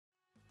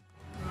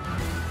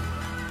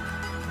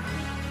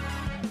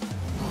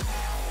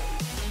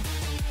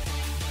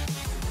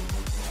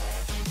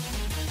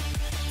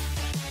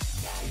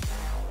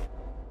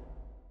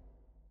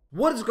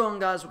What is going on,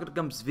 guys? Welcome to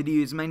Gump's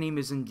Videos. My name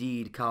is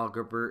indeed Kyle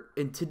Gripper,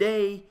 and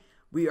today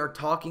we are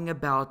talking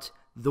about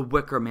The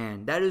Wicker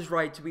Man. That is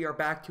right, we are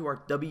back to our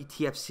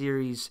WTF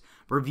series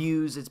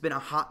reviews. It's been a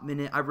hot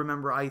minute.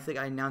 I think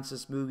I announced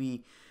this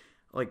movie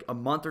like a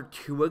month or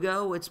two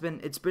ago. It's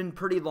been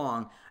pretty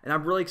long, and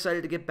I'm really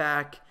excited to get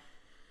back.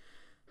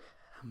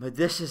 But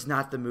this is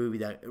not the movie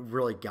that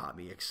really got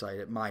me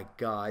excited. My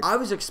God. I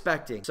was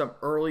expecting some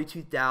early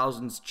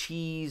 2000s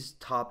cheese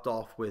topped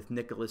off with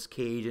Nicolas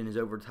Cage and his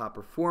over-the-top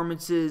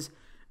performances.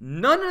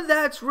 None of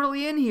that's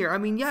really in here. I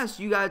mean, yes,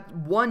 you got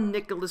one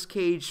Nicolas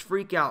Cage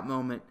freak-out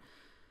moment.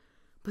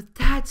 But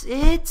that's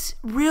it?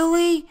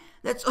 Really?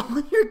 That's all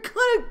you're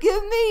gonna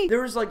give me?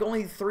 There was like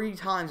only 3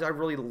 times I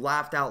really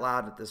laughed out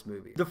loud at this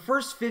movie. The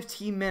first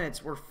 15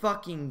 minutes were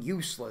fucking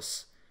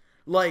useless.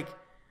 Like,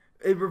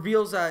 it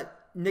reveals that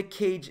Nick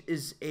Cage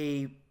is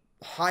a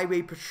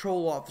highway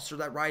patrol officer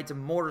that rides a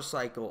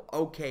motorcycle.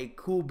 Okay,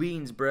 cool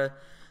beans, bruh.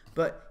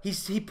 But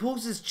he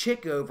pulls his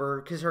chick over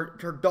because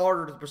her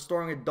daughter was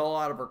throwing a doll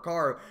out of her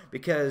car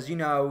because, you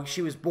know,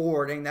 she was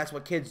bored, and that's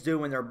what kids do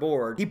when they're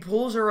bored. He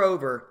pulls her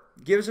over,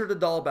 gives her the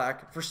doll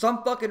back. For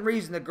some fucking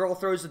reason, the girl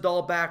throws the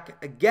doll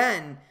back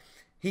again.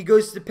 He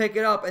goes to pick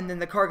it up, and then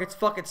the car gets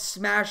fucking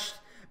smashed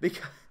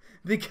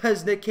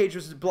because Nick Cage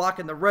was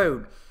blocking the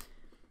road.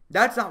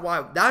 That's not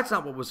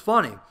what was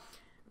funny.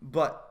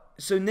 But,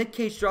 so Nick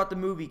Cage throughout the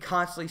movie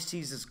constantly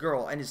sees this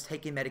girl and is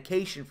taking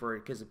medication for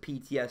it because of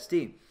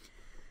PTSD.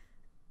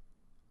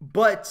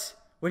 But,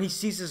 when he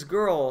sees this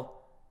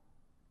girl,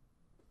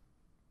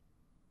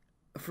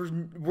 for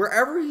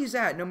wherever he's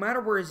at, no matter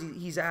where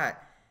he's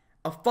at,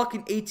 a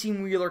fucking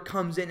 18-wheeler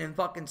comes in and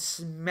fucking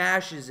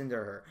smashes into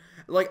her.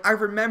 Like, I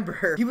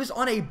remember, he was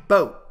on a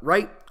boat,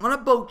 right? On a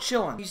boat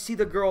chilling. You see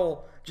the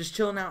girl just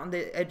chilling out on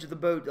the edge of the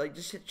boat, like,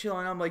 just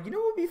chilling. I'm like, you know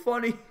what would be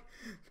funny?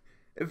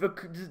 If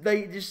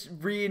they just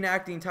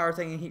reenact the entire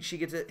thing and she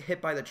gets hit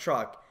by the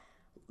truck.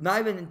 Not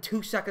even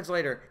 2 seconds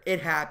later,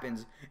 it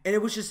happens. And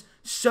it was just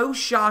so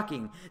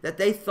shocking that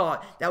they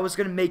thought that was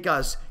going to make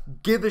us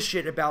give a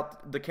shit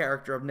about the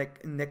character of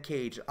Nick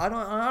Cage. I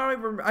don't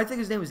even remember. I think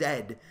his name was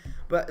Ed.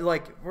 But,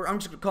 like, I'm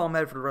just going to call him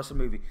Ed for the rest of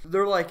the movie.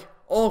 They're like,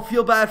 oh,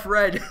 feel bad for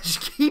Ed.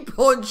 Just keep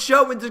on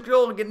showing this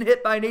girl getting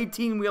hit by an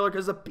 18-wheeler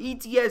because of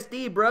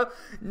PTSD, bro.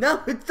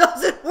 No, it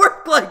doesn't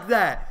work like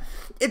that.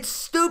 It's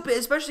stupid,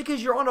 especially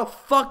because you're on a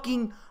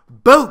fucking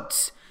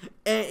boat.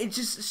 And it's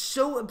just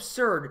so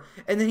absurd.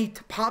 And then he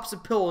pops a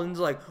pill and he's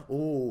like,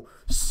 oh,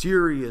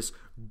 serious,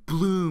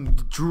 bloom,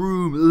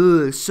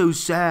 droom, ugh, so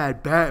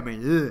sad,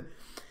 Batman, ugh.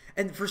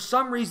 And for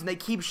some reason, they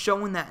keep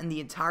showing that in the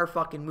entire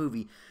fucking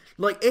movie.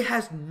 Like, it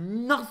has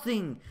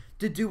nothing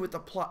to do with the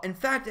plot. In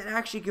fact, it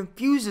actually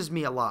confuses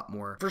me a lot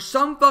more. For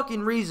some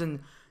fucking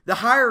reason, the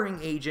hiring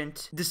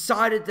agent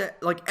decided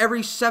that, like,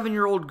 every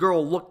 7-year-old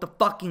girl looked the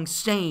fucking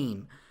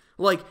same.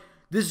 Like,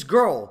 this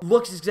girl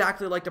looks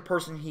exactly like the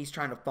person he's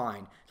trying to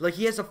find. Like,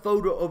 he has a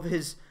photo of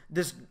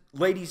this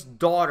lady's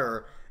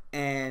daughter,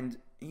 and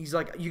he's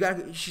like,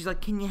 she's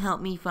like, can you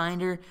help me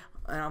find her?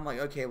 And I'm like,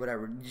 okay,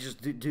 whatever. You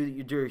just do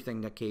your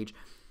thing, Nick Cage.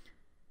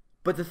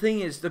 But the thing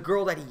is, the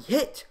girl that he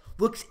hit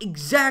looks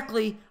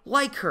exactly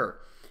like her.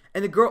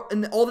 And the girl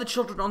and all the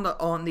children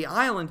on the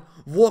island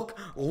look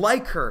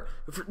like her.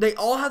 They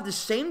all have the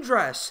same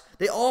dress.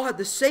 They all have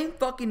the same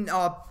fucking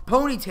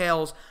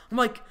ponytails. I'm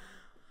like,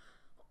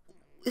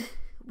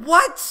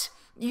 what?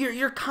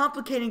 You're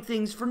complicating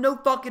things for no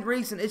fucking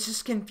reason. It's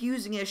just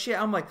confusing as shit.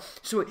 I'm like,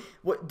 so wait,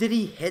 what, did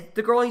he hit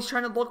the girl he's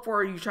trying to look for? Or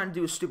are you trying to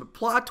do a stupid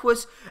plot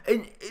twist?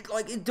 And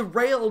it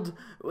derailed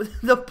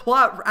the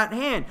plot at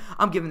hand.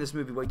 I'm giving this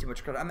movie way too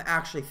much credit. I'm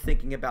actually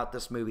thinking about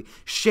this movie.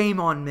 Shame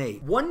on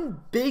me.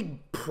 One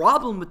big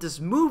problem with this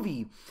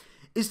movie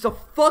is the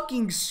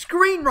fucking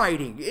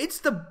screenwriting. It's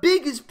the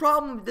biggest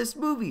problem with this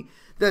movie.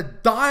 The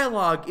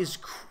dialogue is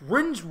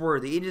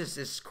cringeworthy. It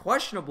is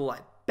questionable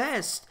at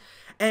best.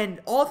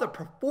 And all the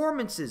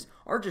performances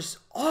are just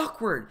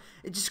awkward.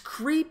 It's just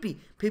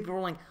creepy. People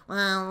are like,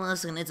 well,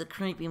 listen, it's a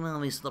creepy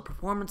movie, so the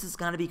performance has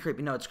got to be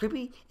creepy. No, it's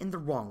creepy in the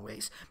wrong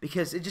ways.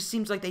 Because it just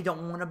seems like they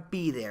don't want to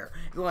be there.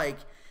 Like,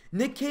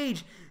 Nick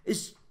Cage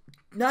is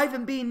not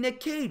even being Nick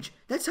Cage.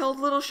 That's how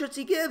little shits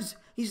he gives.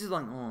 He's just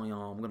like, oh, yeah,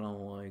 I'm going to,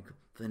 like,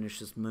 finish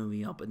this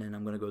movie up, and then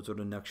I'm going to go to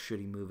the next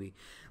shitty movie.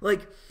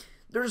 Like,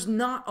 there's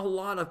not a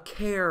lot of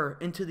care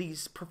into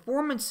these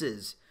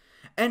performances.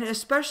 And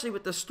especially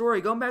with the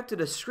story, going back to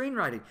the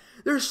screenwriting,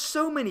 there's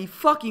so many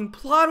fucking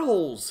plot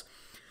holes.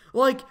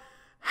 Like,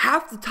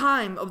 half the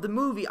time of the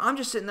movie, I'm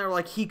just sitting there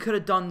like, he could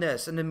have done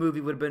this, and the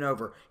movie would have been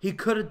over. He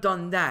could have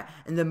done that,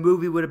 and the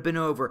movie would have been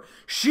over.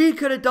 She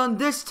could have done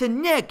this to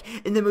Nick,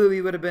 and the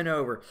movie would have been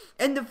over.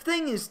 And the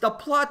thing is, the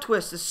plot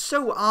twist is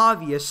so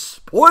obvious.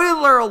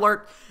 Spoiler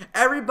alert,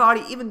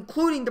 everybody, even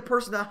including the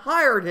person that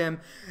hired him,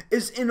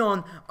 is in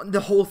on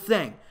the whole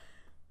thing.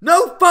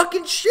 No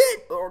fucking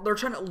shit! Or they're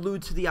trying to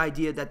allude to the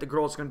idea that the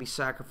girl's gonna be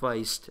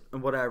sacrificed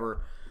and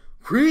whatever.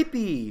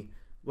 Creepy!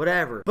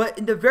 Whatever. But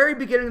in the very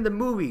beginning of the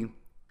movie,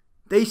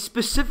 they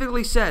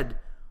specifically said,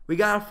 we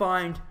gotta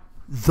find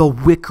the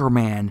Wicker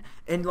Man.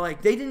 And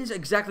like they didn't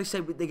exactly say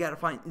they gotta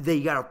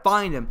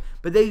find him,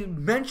 but they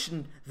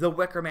mentioned the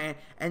Wicker Man,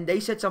 and they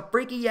said some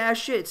freaky ass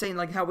shit, saying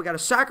like how we gotta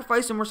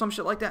sacrifice him or some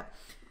shit like that.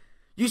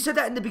 You said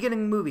that in the beginning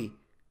of the movie.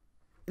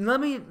 And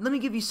let me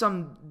give you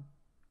some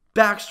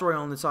backstory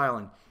on this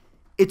island.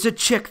 It's a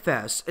chick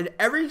fest, and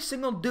every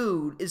single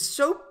dude is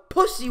so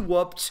pussy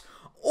whooped,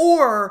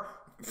 or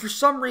for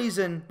some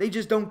reason they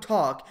just don't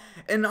talk.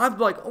 And I'm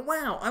like, oh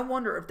wow, I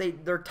wonder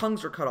if their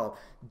tongues are cut off.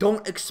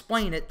 Don't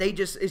explain it.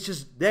 It's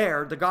just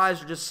there. The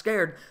guys are just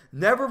scared,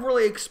 never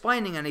really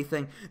explaining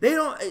anything.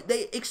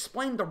 They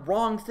explain the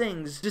wrong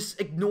things, just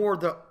ignore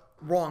the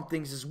wrong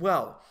things as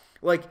well.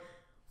 Like,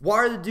 why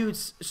are the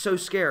dudes so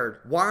scared?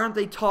 Why aren't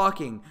they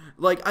talking?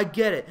 Like, I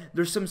get it.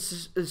 There's some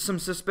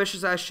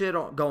suspicious ass shit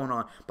going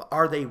on. But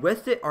are they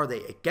with it? Are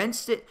they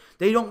against it?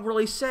 They don't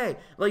really say.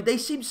 Like, they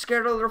seem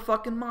scared out of their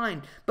fucking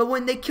mind. But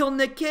when they kill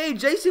Nick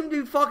Cage, they seem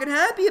to be fucking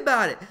happy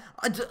about it.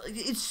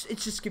 It's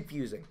just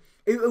confusing.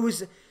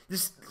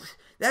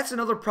 That's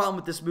another problem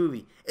with this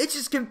movie. It's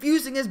just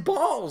confusing as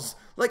balls.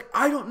 Like,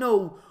 I don't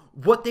know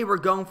what they were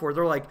going for.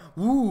 They're like,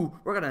 ooh,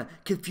 we're gonna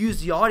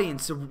confuse the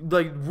audience to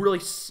like really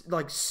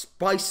like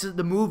spice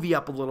the movie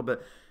up a little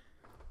bit.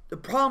 The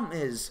problem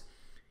is,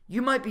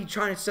 you might be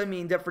trying to send me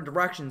in different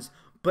directions,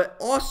 but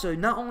also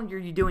not only are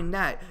you doing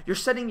that, you're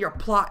setting your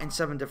plot in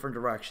 7 different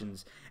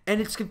directions, and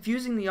it's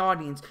confusing the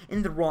audience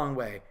in the wrong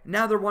way.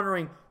 Now they're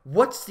wondering,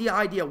 what's the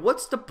idea?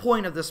 What's the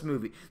point of this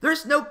movie?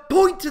 There's no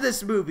point to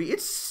this movie.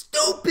 It's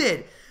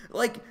stupid.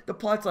 Like, the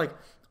plot's like,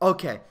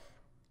 okay,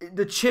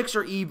 the chicks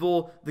are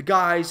evil. The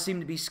guys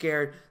seem to be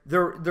scared.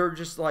 They're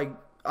just like,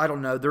 I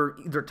don't know.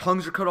 Their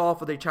tongues are cut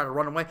off, or they try to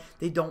run away.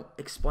 They don't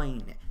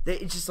explain it.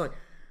 It's just like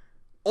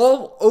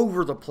all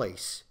over the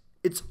place.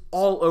 It's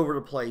all over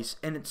the place,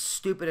 and it's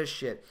stupid as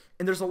shit.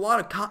 And there's a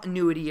lot of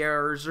continuity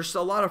errors. There's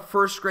a lot of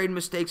first grade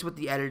mistakes with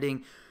the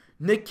editing.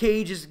 Nick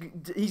Cage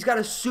he's got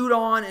a suit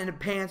on and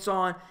pants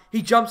on.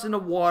 He jumps in the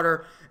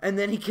water, and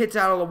then he gets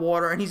out of the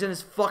water, and he's in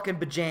his fucking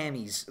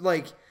pajamas.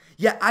 Like,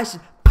 yeah, I said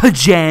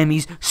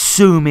pajamas,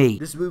 sue me.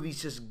 This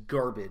movie's just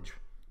garbage.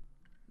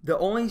 The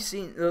only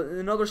scene,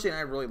 another scene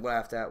I really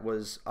laughed at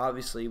was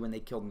obviously when they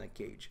killed Nick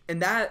Cage.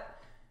 And that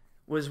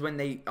was when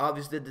they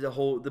obviously did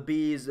the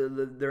bees,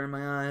 they're in my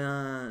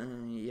eye.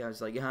 Yeah, I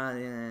was like,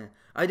 yeah.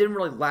 I didn't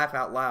really laugh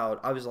out loud.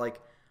 I was like,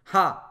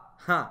 ha.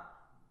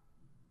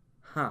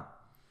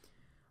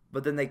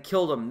 But then they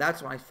killed him.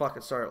 That's when I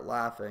fucking started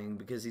laughing,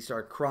 because he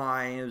started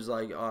crying. It was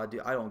like, oh,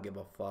 dude, I don't give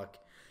a fuck.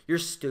 You're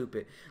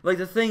stupid. Like,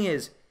 the thing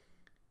is,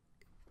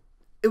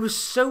 it was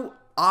so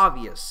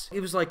obvious. It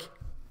was like,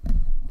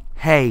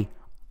 hey,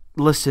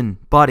 listen,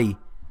 buddy,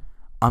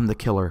 I'm the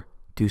killer.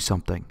 Do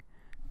something.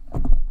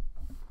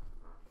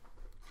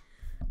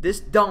 This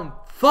dumb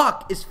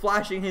fuck is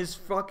flashing his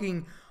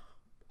fucking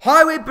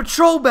highway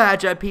patrol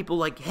badge at people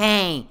like,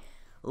 hey,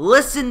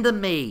 listen to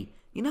me.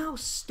 You know how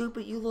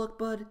stupid you look,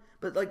 bud?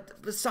 But,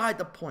 like, beside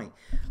the point.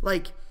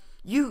 Like,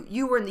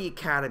 you were in the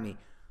academy.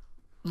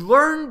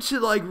 Learn to,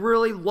 like,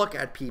 really look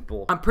at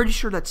people. I'm pretty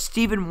sure that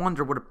Stephen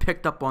Wonder would have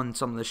picked up on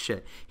some of this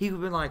shit. He would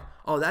have been like,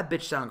 oh, that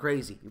bitch sound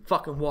crazy. He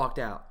fucking walked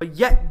out. But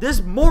yet,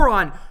 this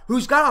moron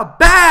who's got a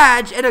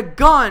badge and a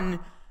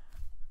gun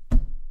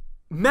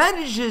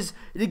manages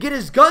to get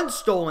his gun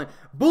stolen,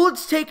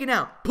 bullets taken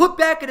out, put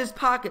back in his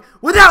pocket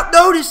without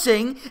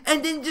noticing,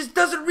 and then just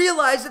doesn't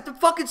realize that the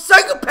fucking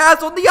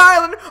psychopaths on the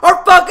island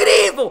are fucking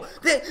evil.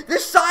 The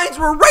signs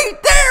were right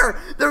there.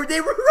 They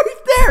were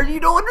right there. You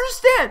don't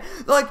understand.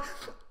 Like,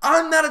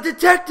 I'm not a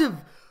detective,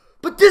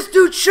 but this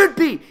dude should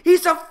be.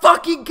 He's a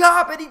fucking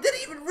cop, and he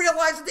didn't even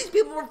realize that these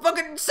people were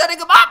fucking setting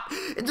him up.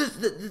 And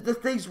the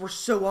things were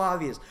so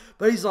obvious.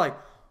 But he's like,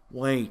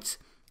 wait,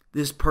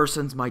 this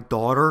person's my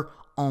daughter?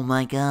 Oh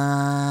my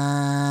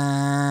god.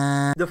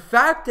 The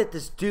fact that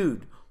this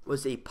dude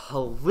was a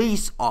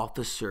police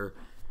officer,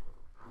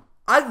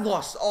 I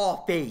lost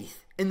all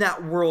faith in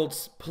that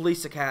world's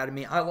police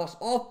academy. I lost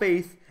all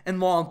faith in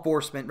law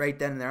enforcement right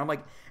then and there. I'm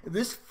like, if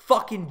this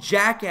fucking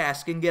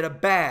jackass can get a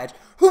badge,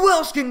 who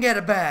else can get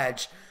a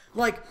badge?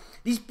 Like,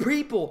 these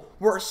people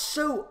were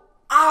so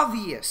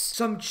obvious.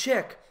 Some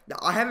chick that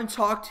I haven't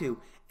talked to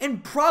in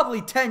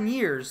probably 10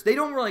 years, they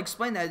don't really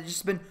explain that. It's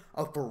just been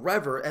a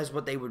forever, as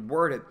what they would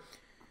word it,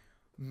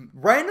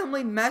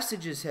 randomly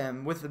messages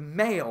him with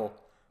mail.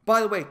 By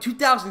the way,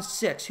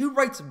 2006. Who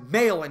writes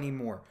mail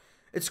anymore?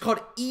 It's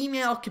called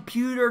email,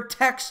 computer,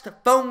 text,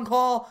 phone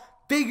call.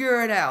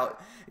 Figure it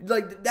out.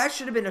 Like, that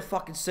should have been a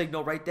fucking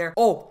signal right there.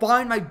 Oh,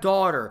 find my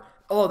daughter.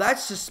 Oh,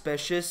 that's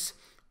suspicious.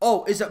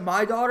 Oh, is it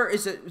my daughter?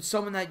 Is it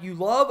someone that you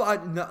love?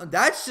 No,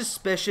 that's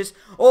suspicious.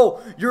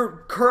 Oh,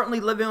 you're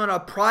currently living on a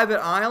private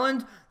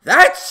island?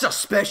 That's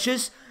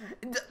suspicious.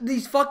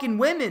 These fucking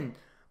women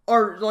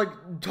are,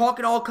 like,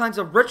 talking all kinds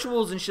of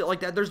rituals and shit like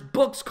that. There's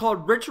books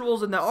called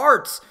Rituals in the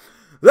Arts.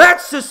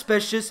 That's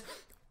suspicious.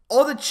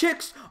 All the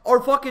chicks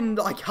are fucking,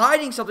 like,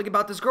 hiding something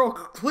about this girl,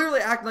 clearly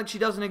acting like she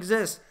doesn't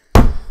exist.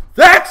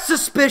 That's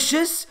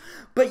suspicious.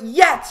 But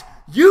yet,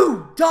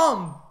 you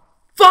dumb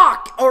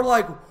fuck are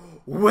like,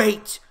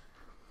 wait,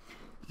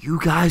 You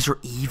guys are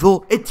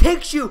evil? It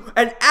takes you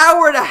an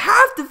hour and a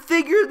half to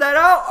figure that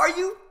out? Are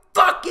you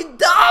fucking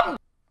dumb?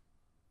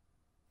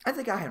 I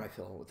think I had my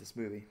fill with this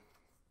movie.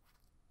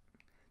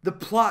 The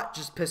plot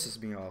just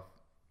pisses me off.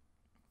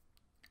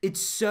 It's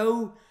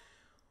so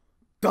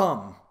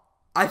dumb.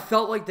 I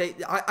felt like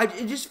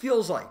it just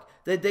feels like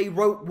that they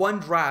wrote one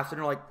draft and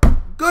they're like,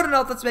 good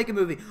enough, let's make a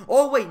movie.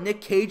 Oh wait,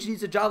 Nick Cage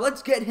needs a job.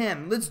 Let's get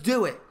him. Let's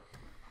do it.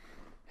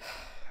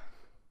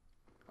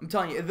 I'm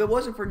telling you, if it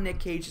wasn't for Nick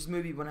Cage, this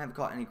movie wouldn't have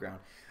caught any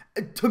ground.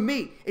 To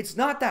me, it's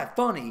not that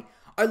funny.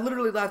 I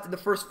literally laughed in the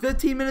first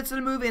 15 minutes of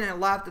the movie, and I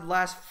laughed in the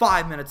last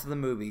 5 minutes of the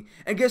movie.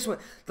 And guess what?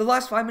 The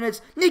last 5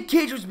 minutes, Nick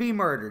Cage was being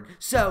murdered.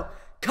 So,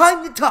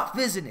 kind of tough,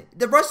 isn't it?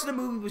 The rest of the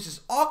movie was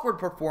just awkward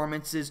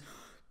performances,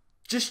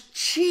 just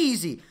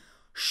cheesy,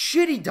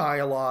 shitty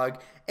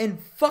dialogue, and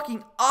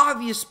fucking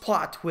obvious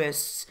plot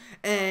twists,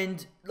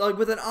 and like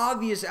with an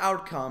obvious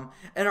outcome,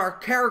 and our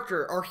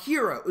character, our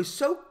hero, is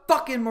so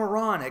fucking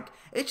moronic.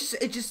 It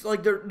just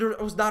like there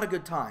was not a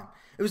good time.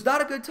 It was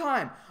not a good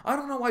time. I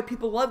don't know why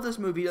people love this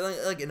movie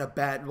like in a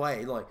bad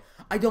way. Like,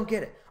 I don't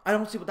get it. I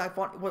don't see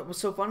what was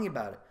so funny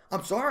about it.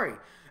 I'm sorry.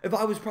 If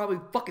I was probably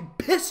fucking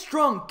pissed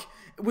drunk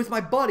with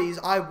my buddies,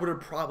 I would have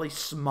probably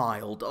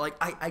smiled. Like,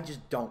 I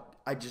just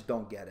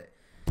don't get it.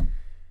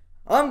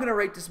 I'm gonna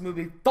rate this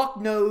movie fuck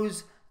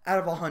knows out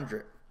of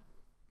 100.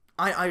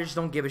 I just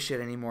don't give a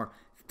shit anymore.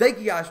 Thank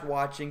you guys for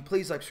watching.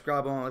 Please like,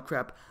 subscribe, and all that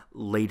crap.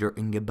 Later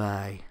and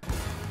goodbye.